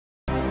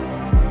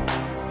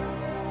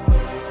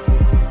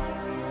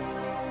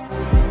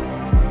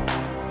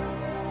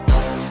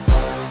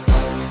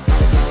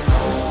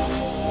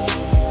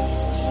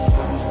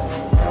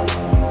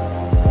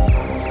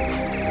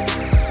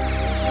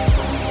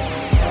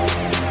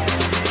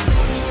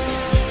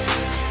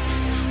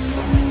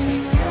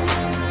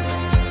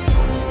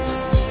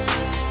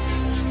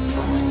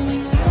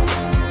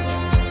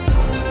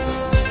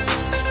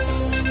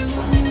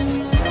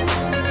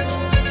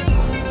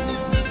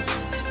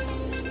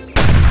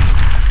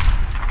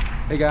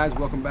Hey guys,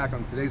 welcome back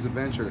on today's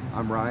adventure.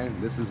 I'm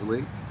Ryan, this is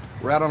Lee.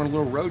 We're out on a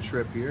little road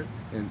trip here,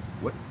 and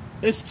what?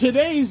 It's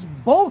today's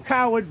bull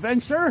cow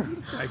adventure. Where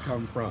does that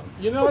come from?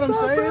 You know what I'm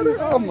saying? Brother?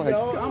 Oh my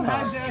God. I'm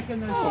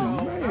hijacking the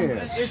show.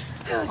 Man. It's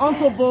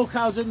Uncle Bull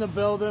Cow's in the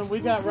building. We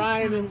got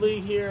Ryan and Lee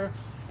here,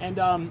 and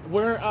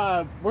we're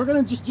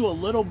gonna just do a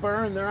little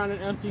burn. They're on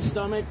an empty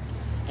stomach,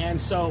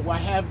 and so I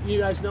have, you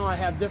guys know, I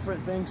have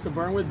different things to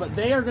burn with, but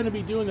they are going to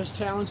be doing this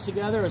challenge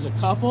together as a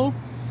couple.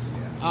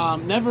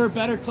 Never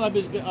Better Club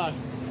is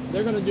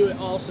they're going to do it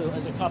also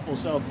as a couple.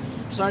 So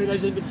sorry you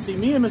guys didn't get to see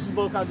me and Mrs.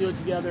 Bull Cow do it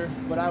together,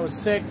 but I was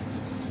sick.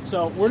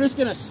 So we're just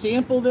going to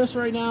sample this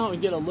right now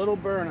and get a little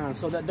burn on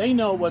so that they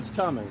know what's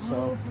coming.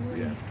 So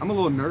yes, I'm a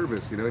little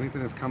nervous, you know,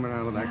 anything that's coming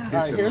out of that kitchen.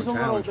 All right, here's a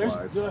little,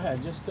 go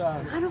ahead, just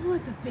I don't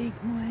want the big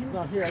one.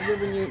 no, here, I'm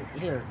giving you,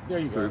 here, there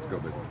you go. Let's go,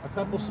 big one. A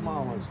couple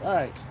small ones. All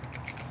right.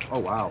 Oh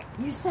wow.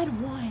 You said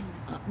one.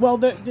 Well,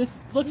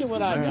 look at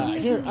what I got.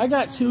 Here, I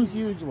got two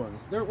huge ones.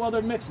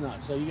 They're mixed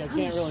nuts, so you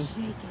can't really.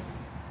 Shaking.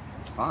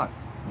 Hot.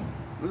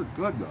 They're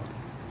good though.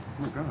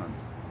 Oh my God.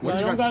 Well,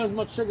 I don't got as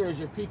much sugar as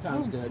your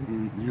pecans did.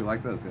 You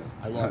like those? Yeah.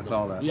 I love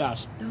saw that.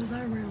 Yes. Those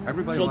are really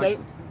Everybody So likes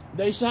them.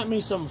 they sent me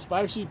some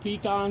spicy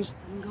pecans,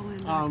 I'm going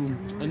back for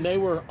more. and they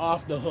were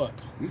off the hook.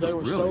 These They are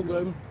were really so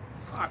good. good.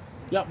 Hot.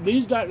 Yep,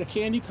 these got the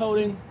candy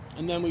coating,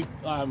 and then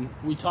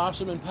we tossed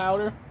them in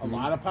powder, a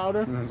lot of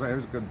powder.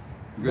 There's a good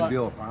But-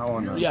 deal of power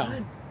on Really there. Yeah.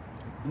 good.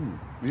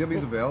 Do you have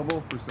these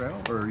available for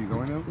sale, or are you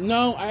going to?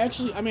 No,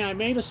 I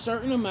made a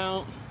certain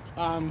amount,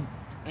 and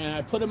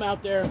I put them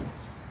out there,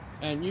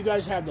 and you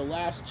guys have the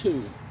last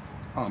two.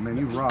 Oh man,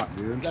 you rock,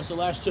 dude. That's the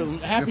last two.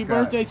 Happy This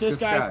guy. birthday to this This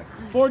guy. guy.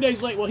 4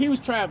 days late. Well, he was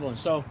traveling,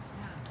 so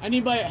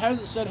anybody that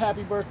hasn't said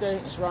happy birthday,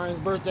 it's Ryan's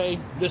birthday.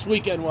 This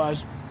weekend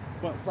was,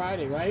 what,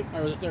 Friday, right?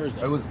 Or was it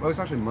Thursday? It was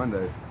actually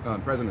Monday,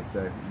 President's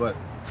Day, but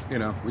you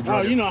know we. Oh,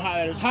 drove you it. know how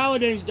that is.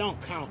 Holidays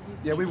don't count.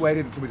 Yeah, we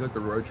waited until we took the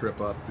road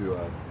trip up to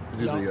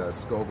do Yeah. the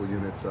Scoville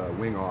units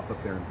wing off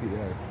up there in PA.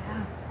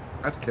 Yeah.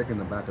 That's kicking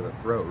the back of the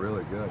throat,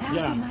 really good. That was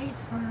Yeah. a nice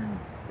burn.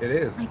 It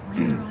is. Like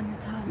linger on your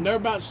tongue. They're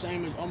about the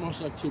same as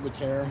almost like tuba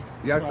terra.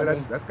 Yeah, I said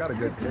probably. that's got a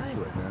good They're kick to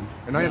good. it, man.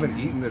 And I haven't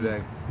eaten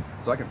today,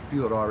 so I can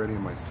feel it already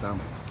in my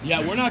stomach. Yeah,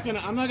 I'm not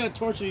gonna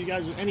torture you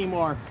guys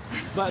anymore.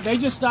 But they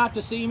just stopped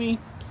to see me.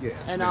 Yeah.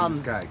 And man,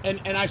 this guy.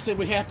 and I said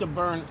we have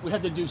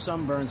to do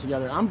some burn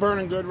together. I'm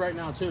burning good right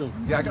now too.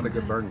 Yeah, I got a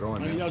good burn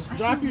going. And, you Man. know,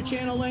 drop your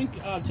channel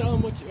link. Tell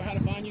them how to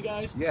find you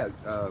guys. Yeah,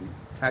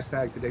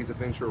 hashtag Today's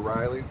Adventure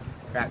Riley,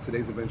 at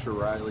Today's Adventure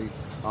Riley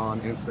on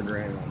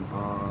Instagram,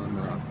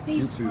 on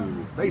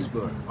YouTube,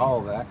 Facebook, all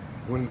of that.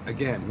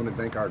 Again, I want to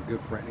thank our good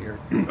friend here,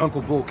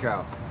 Uncle Bull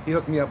Cow. He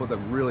hooked me up with a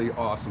really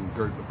awesome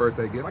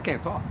birthday gift. I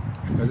can't talk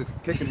because it's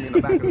kicking me in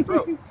the back of the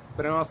throat,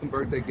 but an awesome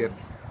birthday gift.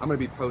 I'm going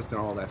to be posting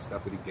all that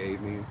stuff that he gave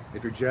me.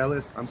 If you're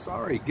jealous, I'm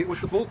sorry. Get with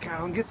the Bull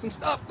Cow and get some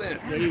stuff then.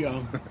 There you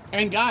go.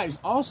 And guys,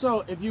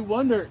 also, if you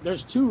wonder,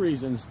 there's two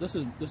reasons. This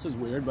is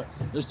weird, but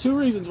there's two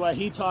reasons why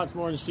he talks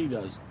more than she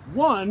does.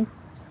 One,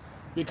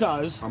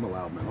 because I'm a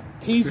loudmouth.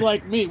 he's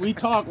like me. We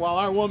talk while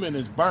our woman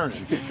is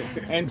burning.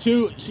 And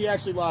two, she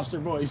actually lost her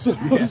voice.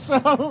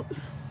 So,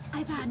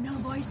 I've had no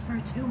voice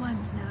for 2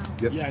 months now.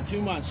 Yep. yeah,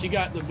 2 months. She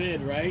got the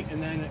vid, right?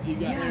 And then you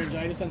got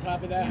laryngitis on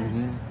top of that.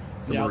 Yes.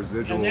 Some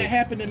residual. And that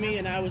happened to me,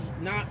 and I was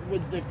not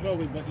with the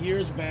COVID, but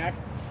years back,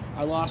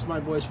 I lost my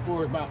voice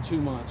for about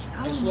 2 months.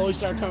 I Oh slowly my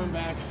started coming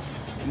gosh. back,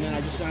 and then I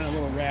just sounded a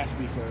little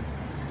raspy for.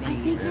 I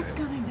think it's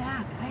coming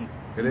back.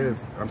 It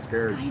is. I'm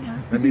scared. Kind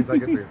of. That means I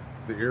get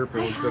the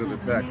earful I instead of the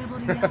haven't been text. able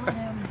to yell at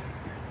him.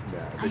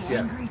 Yeah, I but yes.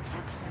 angry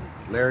text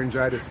him.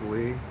 Laryngitis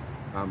Lee.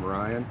 I'm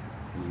Ryan.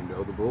 You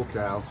know the Bull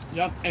Cow.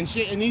 Yep, and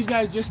these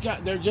guys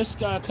they're just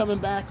coming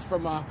back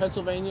from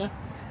Pennsylvania.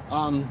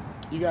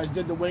 You guys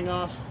did the wing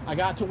off. I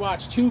got to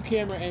watch 2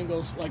 camera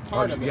angles, like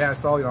part of it. Yeah, I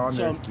saw you on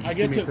there. So Did you I see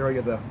get me to throw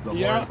you the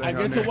yeah, horn thing I on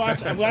get there? to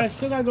watch. I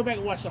still got to go back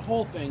and watch the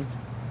whole thing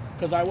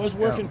because I was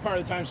working Yeah. part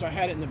of the time, so I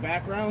had it in the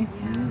background.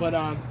 Yeah. But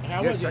how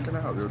Yeah, was check it?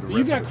 it out. The You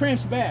rest got of it.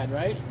 cramps bad,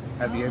 right?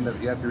 At the end of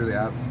through the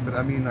app. But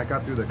I mean, I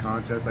got through the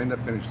contest. I ended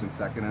up finishing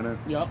second in it.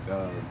 Yep.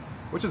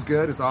 Which is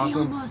good. It's He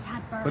awesome. almost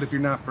had first. But if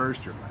you're not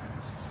first, you're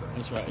last. So.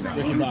 That's right. So Ricky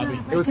it was Bobby.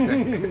 It was like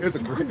it was a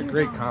an great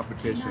underdog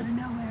competition. came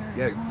out of nowhere.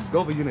 Yeah,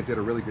 Scoville unit did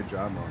a really good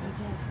job on They it.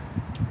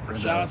 did. And,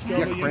 Shout out Scoville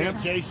yeah, Unit,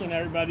 cramps. Jason,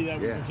 everybody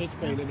that Yeah.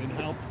 participated and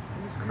helped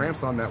It was great.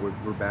 Cramps on that were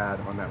bad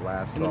on that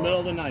last. in the sauce. middle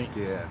of the night.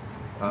 Yeah.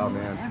 Oh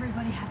man.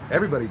 Everybody had cramps.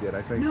 Everybody did.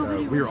 I think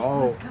Nobody we were was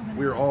all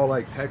coming out.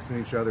 like texting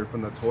each other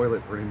from the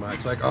toilet pretty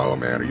much. Like, oh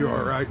man, are you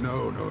all right?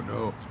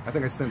 No. I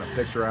think I sent a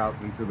picture out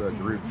into the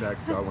group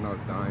text when I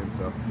was dying.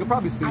 So you'll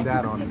probably see I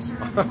that took a on. picture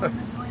of him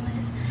on the toilet.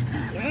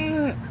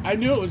 Yeah, I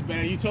knew it was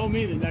bad. You told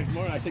me the next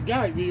morning. I said,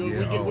 "Guy, you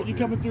dude.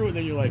 coming through?" And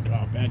then you're like,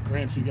 "Oh, bad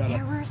cramps. You There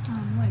gotta." were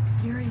some like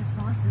serious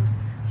sauces.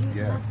 2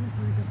 Yeah. sauces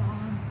were the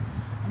bomb.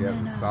 And Yeah,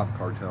 then, the sauce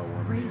cartel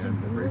one. Raisin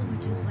the Bull, Raisin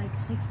which is Bull. like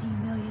 60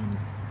 million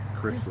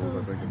crystals,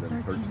 I think, and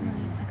then 13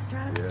 million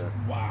extract. Yeah.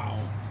 Wow.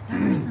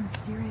 That was some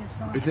serious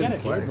sauce. It I got didn't an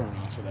play. ear burn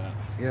off of that.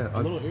 Yeah,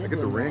 A little I ear get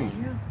the burn ring.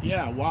 on.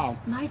 Yeah, wow.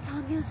 My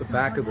tongue is The still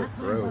back sore, of the that's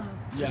what I throat. love.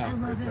 Yeah. I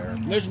love Right it there.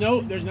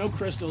 when There's no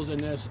crystals in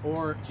this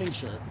or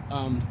tincture.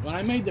 When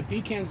I made the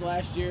pecans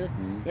last year,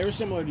 they were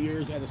similar to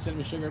yours. I had the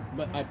cinnamon sugar,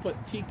 but I put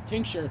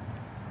tincture,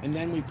 and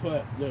then we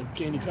put the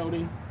candy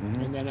coating,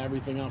 and then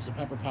everything else, the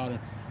pepper powder.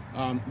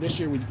 This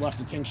year we left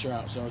the tincture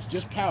out, so it's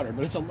just powder,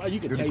 but it's you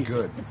can Dude, taste it's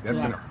good. it. That's Yeah,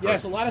 gonna hurt. yeah,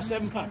 it's a lot of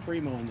 7-pot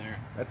Primo in there,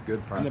 That's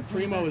good. and the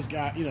Primo has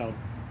got That's a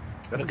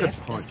but good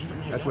punch.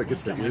 That's what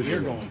gets the got my ears ear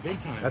ringing. going big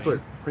time. That's man.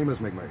 what Primos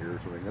make my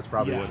ears ring. That's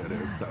probably Yeah. what it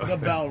is. So. The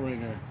bell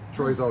ringer.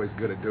 Troy's always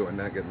good at doing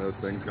that, getting those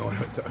things going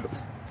with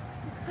those.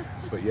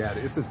 But yeah,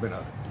 this has been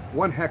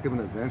one heck of an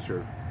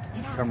adventure,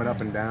 It has coming up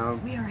been. and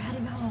down. We are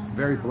heading home.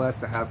 Very now.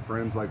 blessed to have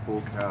friends like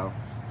Bull Cow.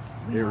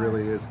 We It are.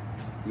 really is.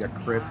 You got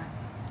We Chris, are.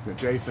 you got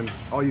Jason,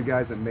 all you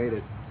guys that made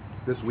it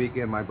this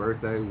weekend, my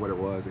birthday, what it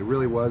was. It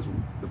really was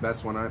the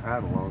best one I've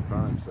had in a long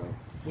time. So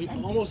We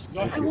And almost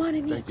got I want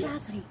to meet Thank you.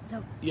 Chastity,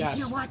 so Yes. if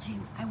you're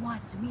watching, I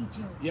want to meet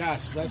you.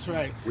 Yes, that's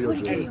right. I We want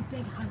are to give good. you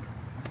a big hug.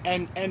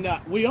 And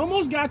we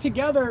almost got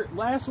together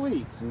last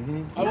week.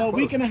 Well, a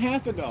week and a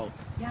half ago.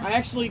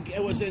 Yes.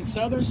 It was in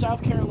southern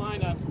South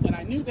Carolina, and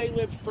I knew they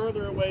lived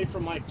further away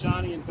from like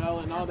Johnny and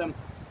Bella and all them,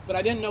 but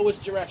I didn't know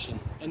which direction.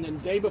 And then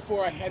the day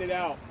before I headed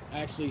out, I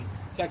actually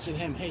texted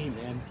him, "Hey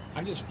man,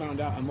 I just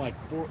found out I'm like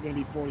going to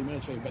be 40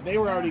 minutes away," but they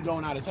were already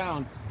going out of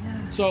town.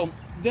 Yeah. So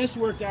this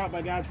worked out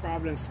by God's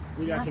providence.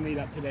 We got Yeah. to meet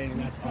up today, and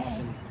that's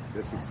awesome.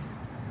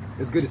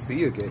 it's good to see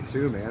you again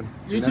too, man.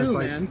 You know, too, it's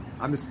like, man.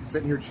 I'm just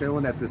sitting here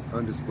chilling at this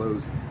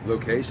undisclosed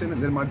location,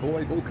 and then my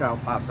boy Bull Cow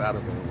pops out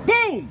of it.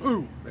 Boom!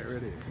 Boom! There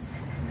it is.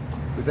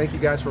 But thank you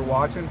guys for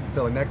watching.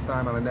 Until the next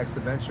time on the next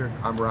adventure,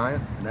 I'm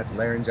Ryan, and that's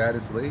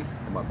Laryngitis Lee,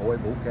 and my boy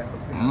Bull Cow.